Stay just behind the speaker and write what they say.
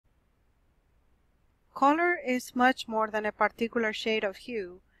Color is much more than a particular shade of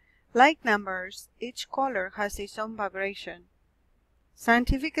hue. Like numbers, each color has its own vibration.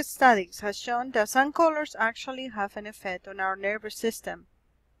 Scientific studies have shown that some colors actually have an effect on our nervous system.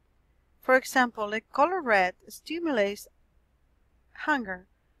 For example, the color red stimulates hunger,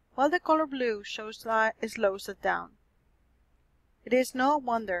 while the color blue slows it down. It is no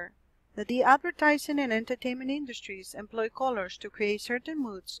wonder that the advertising and entertainment industries employ colors to create certain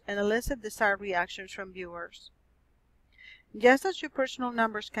moods and elicit desired reactions from viewers. Just as your personal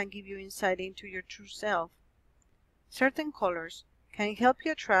numbers can give you insight into your true self, certain colors can help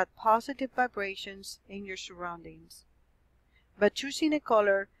you attract positive vibrations in your surroundings. By choosing a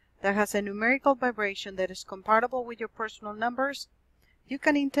color that has a numerical vibration that is compatible with your personal numbers, you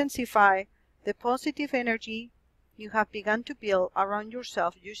can intensify the positive energy you have begun to build around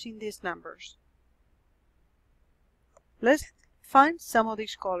yourself using these numbers. Let's find some of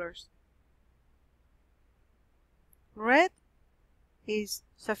these colors. Red is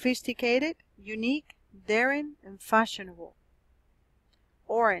sophisticated, unique, daring, and fashionable.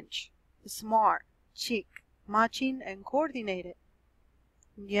 Orange, smart, chic, matching, and coordinated.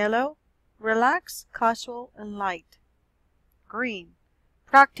 Yellow, relaxed, casual, and light. Green,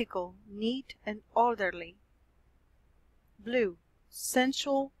 practical, neat, and orderly. Blue,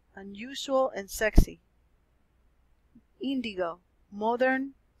 sensual, unusual, and sexy. Indigo,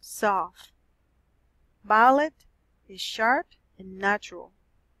 modern, soft. Violet is sharp and natural.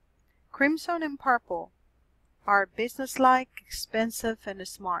 Crimson and purple are businesslike, expensive, and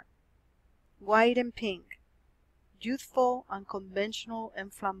smart. White and pink, youthful, unconventional,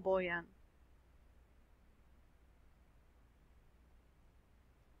 and flamboyant.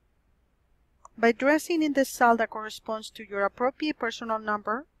 By dressing in the style that corresponds to your appropriate personal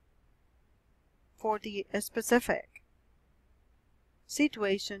number for the specific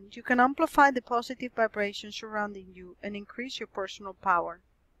situation, you can amplify the positive vibrations surrounding you and increase your personal power.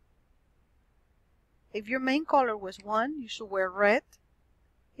 If your main color was 1, you should wear red.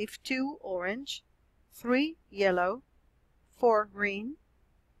 If 2, orange. 3, yellow. 4, green.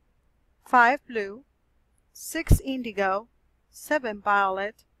 5, blue. 6, indigo. 7,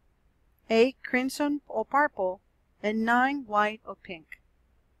 violet. 8, crimson or purple, and 9, white or pink.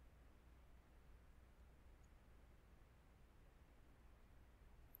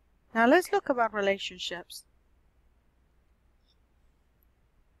 Now let's look about relationships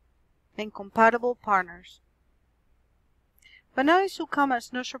and compatible partners. But now it should come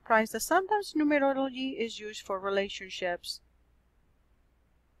as no surprise that sometimes numerology is used for relationships.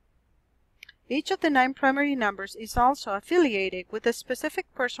 Each of the 9 primary numbers is also affiliated with the specific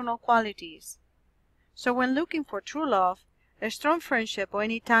personal qualities. So when looking for true love, a strong friendship, or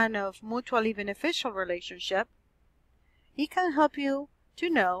any kind of mutually beneficial relationship, it can help you to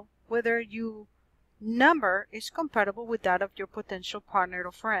know whether your number is compatible with that of your potential partner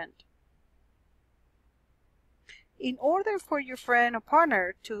or friend. In order for your friend or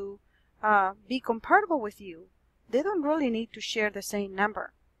partner to be compatible with you, they don't really need to share the same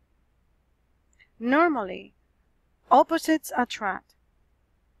number. Normally, opposites attract.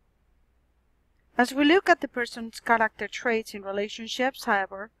 As we look at the person's character traits in relationships,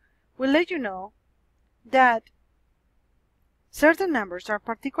 however, we'll let you know that certain numbers are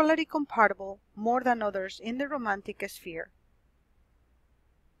particularly compatible more than others in the romantic sphere.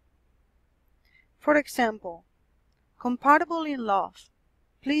 For example, compatible in love.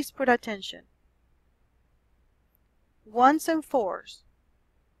 Please put attention. 1s and 4s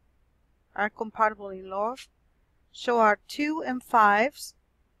are compatible in love. So are 2 and 5s,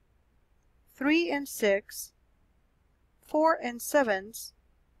 3 and 6, 4 and 7s,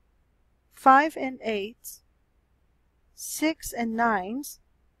 5 and 8s, 6 and 9s,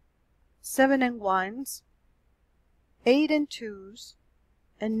 7 and 1s, 8 and 2s,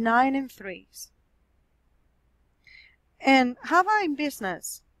 and 9 and 3s. And how about in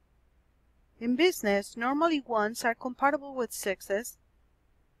business? In business, normally 1s are compatible with 6s,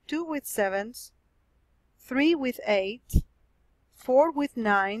 2 with 7s, 3 with 8s, 4 with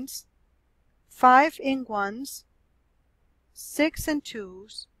 9s, 5 and 1s, 6 and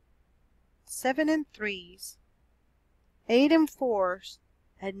 2s, 7 and 3s, 8 and 4s,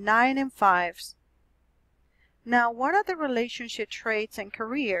 and 9 and 5s. Now, what are the relationship traits and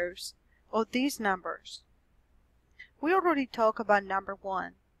careers of these numbers? We already talked about number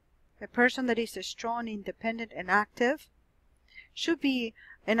 1. A person that is strong, independent, and active should be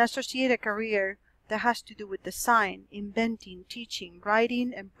an associated career that has to do with design, inventing, teaching,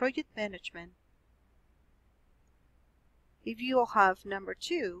 writing, and project management. If you have number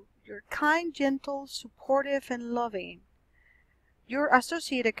 2, you're kind, gentle, supportive, and loving. Your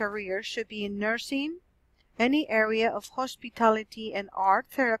associated career should be in nursing, any area of hospitality and art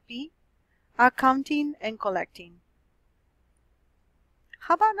therapy, accounting, and collecting.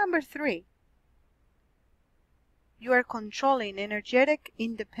 How about number 3? You are controlling, energetic,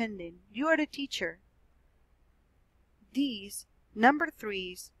 independent. You are the teacher. These number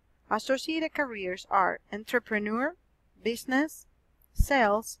 3's associated careers are entrepreneur, business,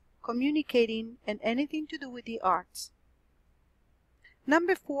 sales, communicating, and anything to do with the arts.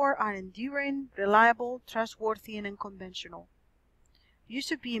 Number 4 are enduring, reliable, trustworthy, and unconventional. You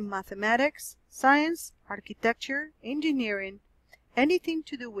should be in mathematics, science, architecture, engineering, anything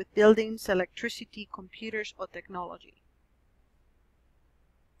to do with buildings, electricity, computers, or technology.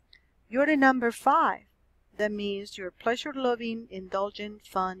 You're the number 5. That means you're pleasure-loving, indulgent,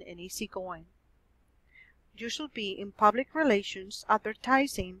 fun, and easygoing. You should be in public relations,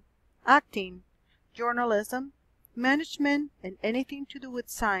 advertising, acting, journalism, management, and anything to do with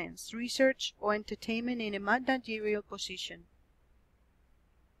science, research, or entertainment in a managerial position.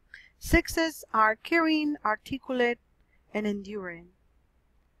 6's are caring, articulate, and enduring.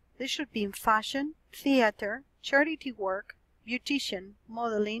 They should be in fashion, theater, charity work, beautician,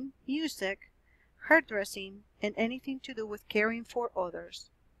 modeling, music, hairdressing, and anything to do with caring for others.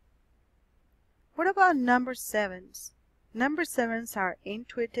 What about number 7's? Number 7's are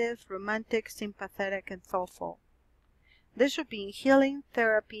intuitive, romantic, sympathetic, and thoughtful. They should be in healing,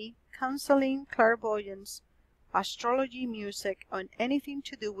 therapy, counseling, clairvoyance, astrology, music, and anything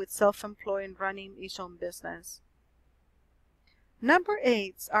to do with self-employed and running his own business. Number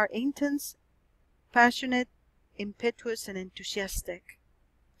 8's are intense, passionate, impetuous, and enthusiastic.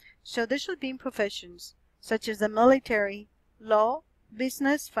 So they should be in professions such as the military, law,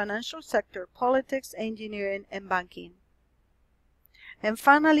 business, financial sector, politics, engineering, and banking. And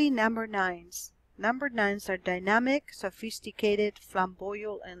finally, number 9's. Number 9's are dynamic, sophisticated,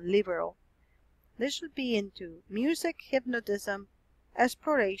 flamboyant, and liberal. They should be into music, hypnotism,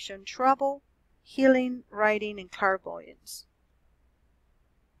 exploration, travel, healing, writing, and clairvoyance.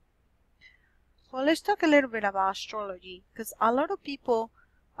 Well, let's talk a little bit about astrology, because a lot of people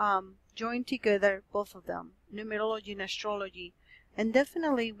join together both of them, numerology and astrology, and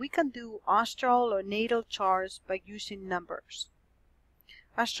definitely we can do astral or natal charts by using numbers.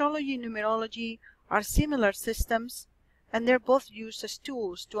 Astrology and numerology are similar systems, and they're both used as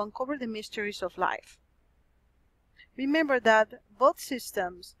tools to uncover the mysteries of life. Remember that both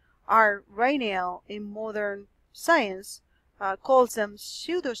systems are right now in modern science calls them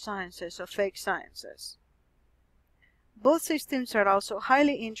pseudosciences or fake sciences. Both systems are also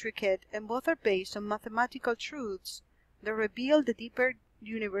highly intricate, and both are based on mathematical truths that reveal the deeper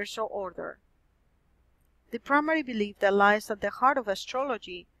universal order. The primary belief that lies at the heart of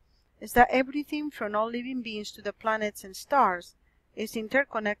astrology is that everything from all living beings to the planets and stars is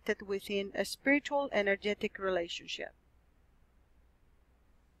interconnected within a spiritual energetic relationship.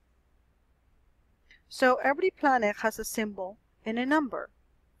 So every planet has a symbol and a number.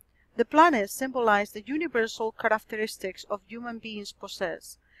 The planets symbolize the universal characteristics of human beings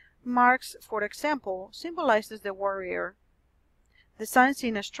possess. Mars, for example, symbolizes the warrior. The signs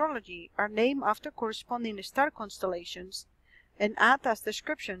in astrology are named after corresponding star constellations and act as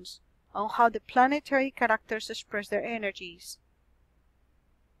descriptions on how the planetary characters express their energies.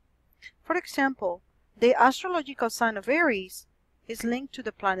 For example, the astrological sign of Aries is linked to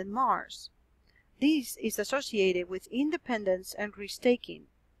the planet Mars. This is associated with independence and risk-taking.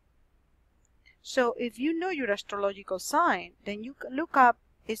 So if you know your astrological sign, then you can look up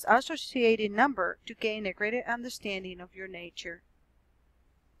its associated number to gain a greater understanding of your nature.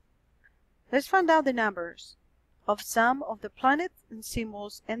 Let's find out the numbers of some of the planets and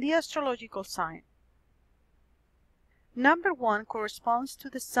symbols and the astrological sign. Number 1 corresponds to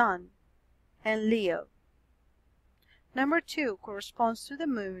the Sun and Leo. Number 2 corresponds to the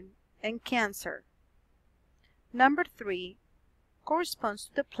Moon and Cancer. Number 3 corresponds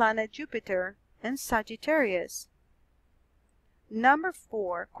to the planet Jupiter and Sagittarius. Number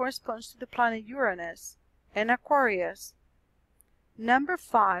 4 corresponds to the planet Uranus and Aquarius. Number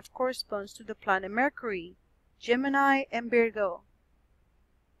 5 corresponds to the planet Mercury, Gemini, and Virgo.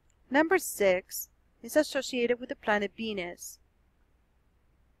 Number 6 is associated with the planet Venus.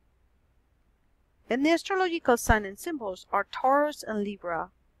 And the astrological sign and symbols are Taurus and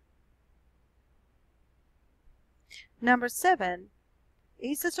Libra. Number 7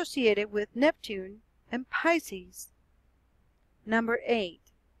 is associated with Neptune and Pisces. Number 8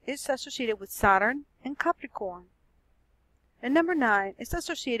 is associated with Saturn and Capricorn. And number 9 is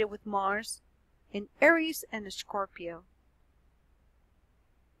associated with Mars in Aries and Scorpio.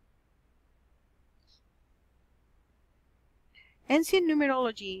 Ancient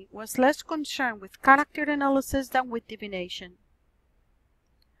numerology was less concerned with character analysis than with divination.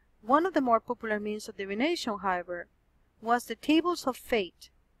 One of the more popular means of divination, however, was the tables of fate.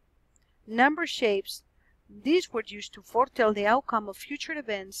 Number shapes, these were used to foretell the outcome of future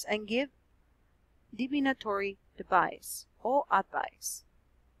events and give divinatory advice or advice.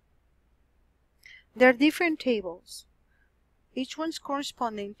 There are different tables, each one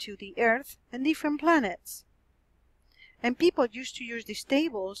corresponding to the Earth and different planets. And people used to use these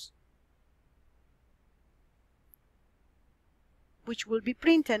tables, which will be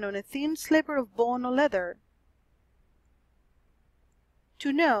printed on a thin sliver of bone or leather,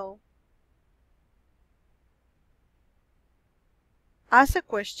 to know, ask a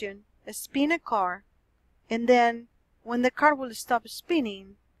question, spin a card, and then when the card will stop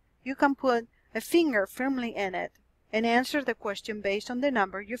spinning, you can put a finger firmly in it and answer the question based on the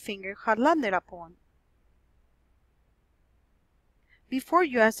number your finger had landed upon. Before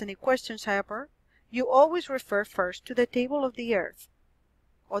you ask any questions, however, you always refer first to the table of the Earth,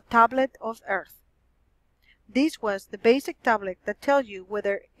 or tablet of Earth. This was the basic tablet that tells you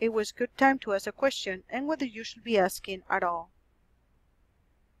whether it was good time to ask a question and whether you should be asking at all.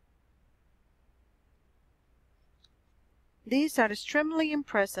 These are extremely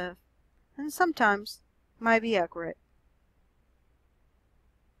impressive and sometimes might be accurate.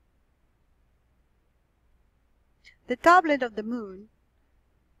 The tablet of the moon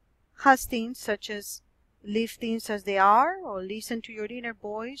has things such as leave things as they are, or listen to your inner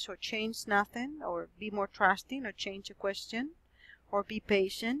voice, or change nothing, or be more trusting, or change a question, or be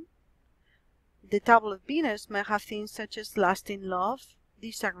patient. The tablet of Venus may have things such as lasting love,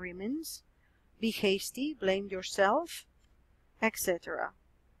 disagreements, be hasty, blame yourself, etc.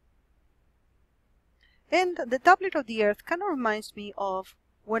 And the tablet of the Earth kind of reminds me of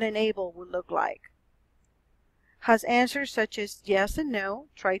what an able would look like. Has answers such as yes and no,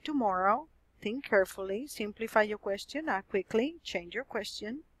 try tomorrow, think carefully, simplify your question, act quickly, change your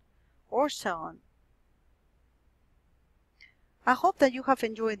question, or so on. I hope that you have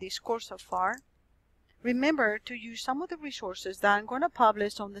enjoyed this course so far. Remember to use some of the resources that I'm going to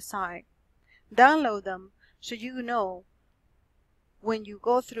publish on the site. Download them so you know when you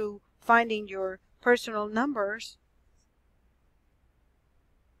go through finding your personal numbers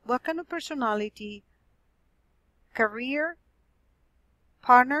what kind of personality, career,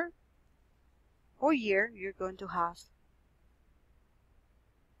 partner, or year you're going to have.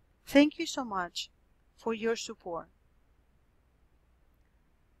 Thank you so much for your support.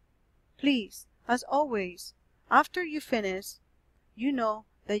 Please, as always, after you finish, you know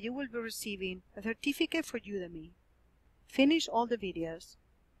that you will be receiving a certificate for Udemy. Finish all the videos.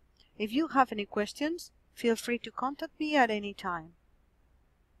 If you have any questions, feel free to contact me at any time.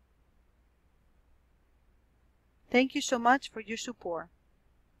 Thank you so much for your support.